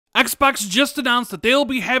Xbox just announced that they'll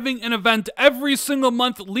be having an event every single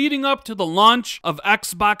month leading up to the launch of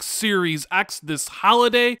Xbox Series X this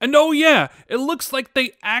holiday. And oh yeah, it looks like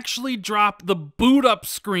they actually dropped the boot up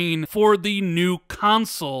screen for the new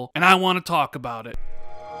console, and I want to talk about it.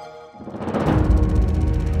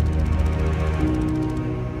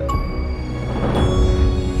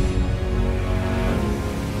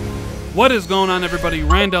 What is going on, everybody?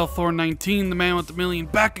 Randall Thor 19, the man with the million,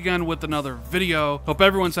 back again with another video. Hope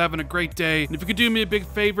everyone's having a great day. And if you could do me a big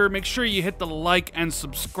favor, make sure you hit the like and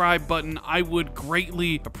subscribe button. I would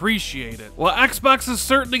greatly appreciate it. Well, Xbox is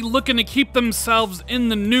certainly looking to keep themselves in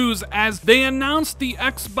the news as they announced the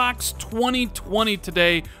Xbox 2020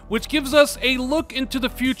 today, which gives us a look into the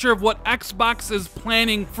future of what Xbox is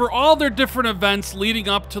planning for all their different events leading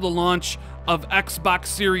up to the launch of Xbox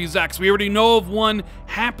Series X. We already know of one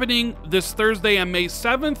happening this Thursday on May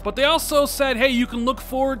 7th, but they also said, hey, you can look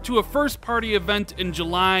forward to a first-party event in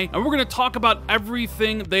July, and we're going to talk about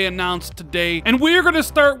everything they announced today. And we're going to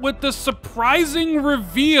start with the surprising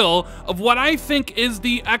reveal of what I think is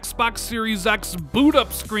the Xbox Series X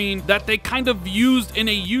boot-up screen that they kind of used in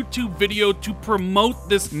a YouTube video to promote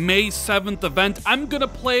this May 7th event. I'm going to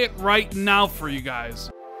play it right now for you guys.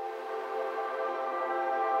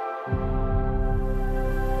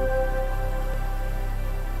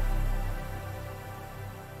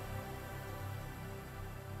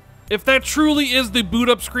 If that truly is the boot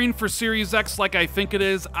up screen for Series X like I think it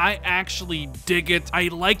is, I actually dig it. I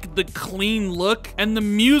like the clean look, and the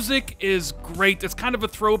music is great. It's kind of a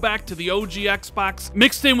throwback to the OG Xbox,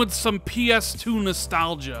 mixed in with some PS2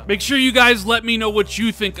 nostalgia. Make sure you guys let me know what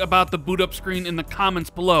you think about the boot up screen in the comments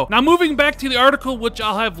below. Now, moving back to the article, which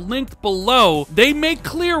I'll have linked below, they make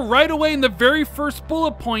clear right away in the very first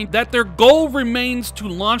bullet point that their goal remains to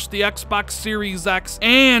launch the Xbox Series X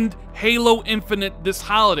and Halo Infinite this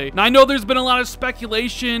holiday. Now, I know there's been a lot of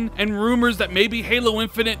speculation and rumors that maybe Halo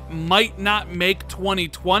Infinite might not make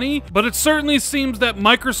 2020, but it certainly seems that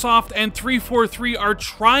Microsoft and 343 are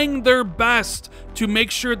trying their best to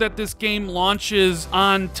make sure that this game launches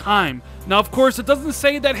on time. Now, of course, it doesn't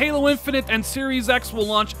say that Halo Infinite and Series X will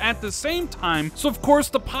launch at the same time, so of course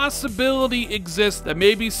the possibility exists that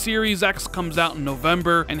maybe Series X comes out in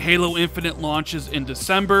November and Halo Infinite launches in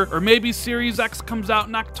December, or maybe Series X comes out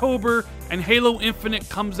in October and Halo Infinite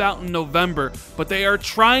comes out in November. But they are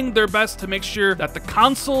trying their best to make sure that the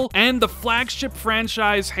console and the flagship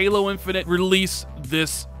franchise Halo Infinite release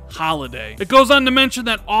this holiday. It goes on to mention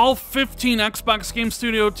that all 15 Xbox Game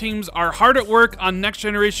Studio teams are hard at work on next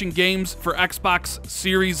generation games for Xbox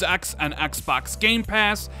Series X and Xbox Game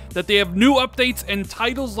Pass, that they have new updates and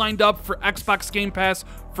titles lined up for Xbox Game Pass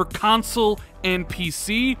for console and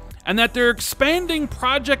PC, and that they're expanding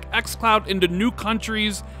Project xCloud into new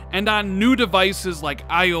countries and on new devices like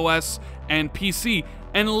iOS and PC.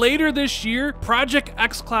 And later this year, Project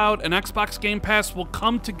xCloud and Xbox Game Pass will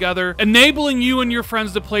come together, enabling you and your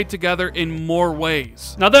friends to play together in more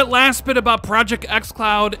ways. Now, that last bit about Project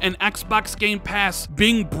xCloud and Xbox Game Pass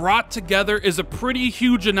being brought together is a pretty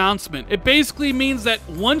huge announcement. It basically means that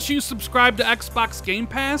once you subscribe to Xbox Game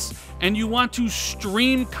Pass and you want to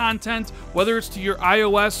stream content, whether it's to your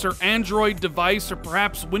iOS or Android device or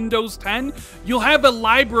perhaps Windows 10, you'll have a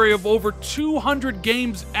library of over 200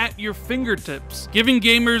 games at your fingertips, giving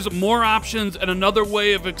gamers more options and another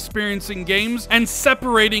way of experiencing games, and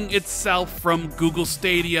separating itself from Google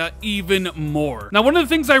Stadia even more. Now, one of the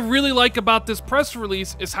things I really like about this press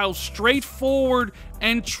release is how straightforward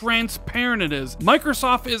and transparent it is.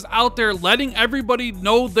 Microsoft is out there letting everybody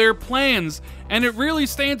know their plans, and it really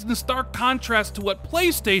stands in stark contrast to what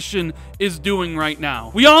PlayStation is doing right now.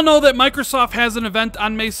 We all know that Microsoft has an event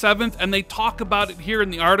on May 7th, and they talk about it here in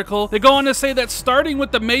the article. They go on to say that starting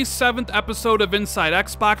with the May 7th episode of Inside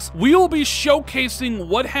Xbox, we will be showcasing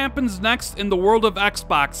what happens next in the world of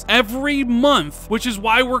Xbox every month, which is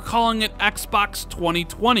why we're calling it Xbox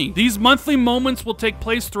 2020. These monthly moments will take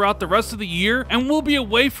place throughout the rest of the year and will be a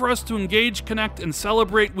way for us to engage, connect, and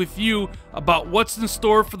celebrate with you about what's in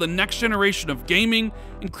store for the next generation of gaming,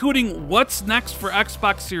 including what's next for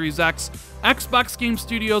Xbox Series X, Xbox Game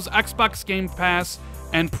Studios, Xbox Game Pass,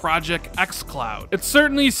 and Project xCloud. It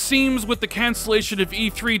certainly seems with the cancellation of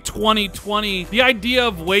E3 2020, the idea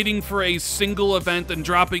of waiting for a single event and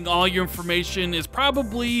dropping all your information is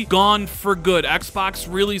probably gone for good.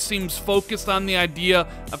 Xbox really seems focused on the idea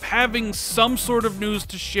of having some sort of news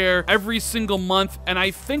to share every single month, and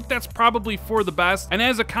I think that's probably for the best. And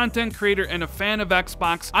as a content creator and a fan of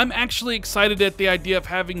Xbox, I'm actually excited at the idea of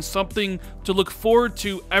having something to look forward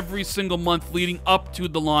to every single month leading up to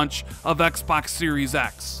the launch of Xbox Series X.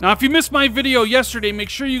 Now, if you missed my video yesterday, make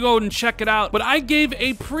sure you go and check it out, but I gave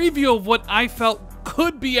a preview of what I felt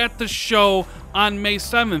could be at the show on May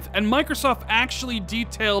 7th, and Microsoft actually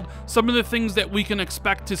detailed some of the things that we can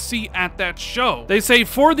expect to see at that show. They say,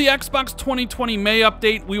 for the Xbox 2020 May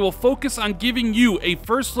update, we will focus on giving you a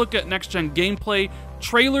first look at next-gen gameplay,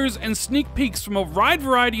 trailers, and sneak peeks from a wide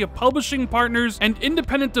variety of publishing partners and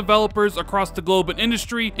independent developers across the globe and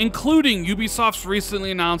industry, including Ubisoft's recently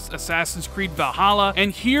announced Assassin's Creed Valhalla,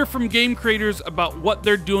 and hear from game creators about what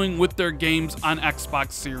they're doing with their games on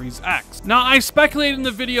Xbox Series X. Now, I speculated in the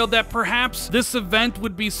video that perhaps this event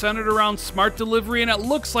would be centered around smart delivery, and it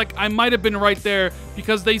looks like I might have been right there,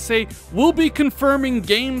 because they say, we'll be confirming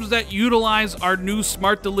games that utilize our new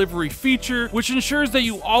smart delivery feature, which ensures that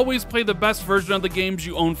you always play the best version of the game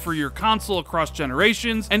you own for your console across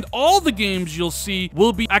generations, and all the games you'll see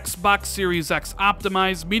will be Xbox Series X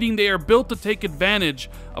optimized, meaning they are built to take advantage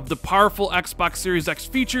of the powerful Xbox Series X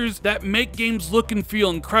features that make games look and feel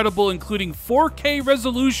incredible, including 4K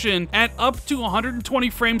resolution at up to 120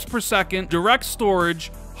 frames per second, direct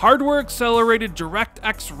storage, hardware accelerated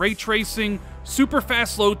DirectX ray tracing, super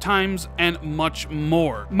fast load times, and much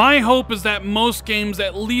more. My hope is that most games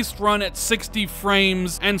at least run at 60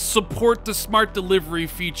 frames and support the smart delivery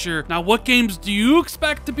feature. Now, what games do you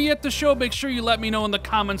expect to be at the show? Make sure you let me know in the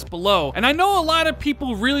comments below. And I know a lot of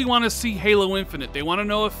people really want to see Halo Infinite. They want to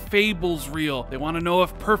know if Fable's real. They want to know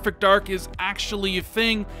if Perfect Dark is actually a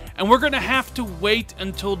thing. And we're going to have to wait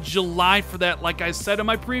until July for that. Like I said in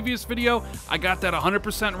my previous video, I got that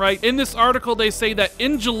 100% right. In this article, they say that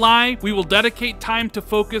in July, we will dedicate time to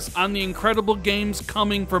focus on the incredible games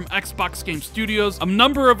coming from Xbox Game Studios. A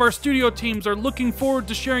number of our studio teams are looking forward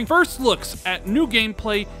to sharing first looks at new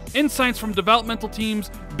gameplay, insights from developmental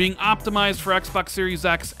teams being optimized for Xbox Series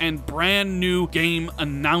X, and brand new game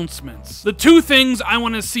announcements. The two things I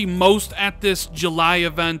want to see most at this July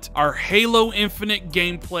event are Halo Infinite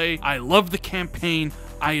gameplay. I love the campaign.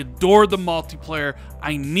 I adore the multiplayer.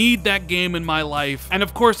 I need that game in my life. And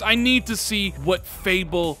of course, I need to see what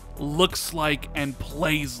Fable looks like and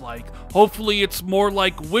plays like. Hopefully it's more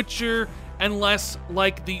like Witcher and less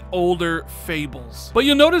like the older Fables. But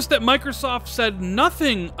you'll notice that Microsoft said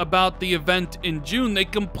nothing about the event in June. They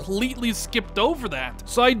completely skipped over that.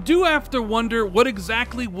 So I do have to wonder, what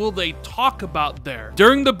exactly will they talk about there?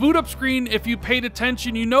 During the boot up screen, if you paid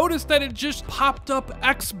attention, you noticed that it just popped up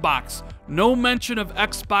Xbox. No mention of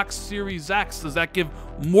Xbox Series X. Does that give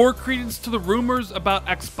more credence to the rumors about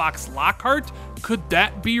Xbox Lockhart? Could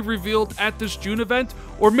that be revealed at this June event?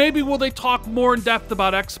 Or maybe will they talk more in depth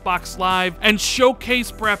about Xbox Live and showcase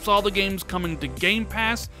perhaps all the games coming to Game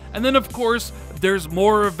Pass? And then of course, there's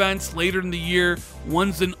more events later in the year.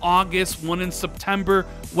 One's in August, one in September.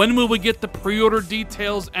 When will we get the pre-order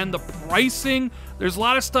details and the pricing? There's a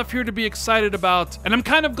lot of stuff here to be excited about, and I'm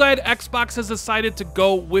kind of glad Xbox has decided to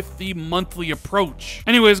go with the monthly approach.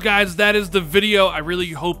 Anyways, guys, that is the video. I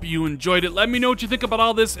really hope you enjoyed it. Let me know what you think about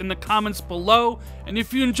all this in the comments below, and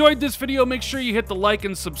if you enjoyed this video, make sure you hit the like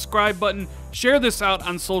and subscribe button, share this out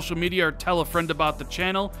on social media, or tell a friend about the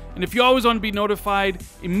channel. And if you always want to be notified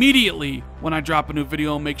immediately when I drop a new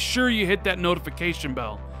video, make sure you hit that notification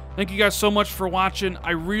bell. Thank you guys so much for watching.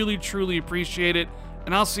 I really, truly appreciate it.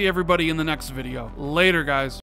 And I'll see everybody in the next video. Later, guys.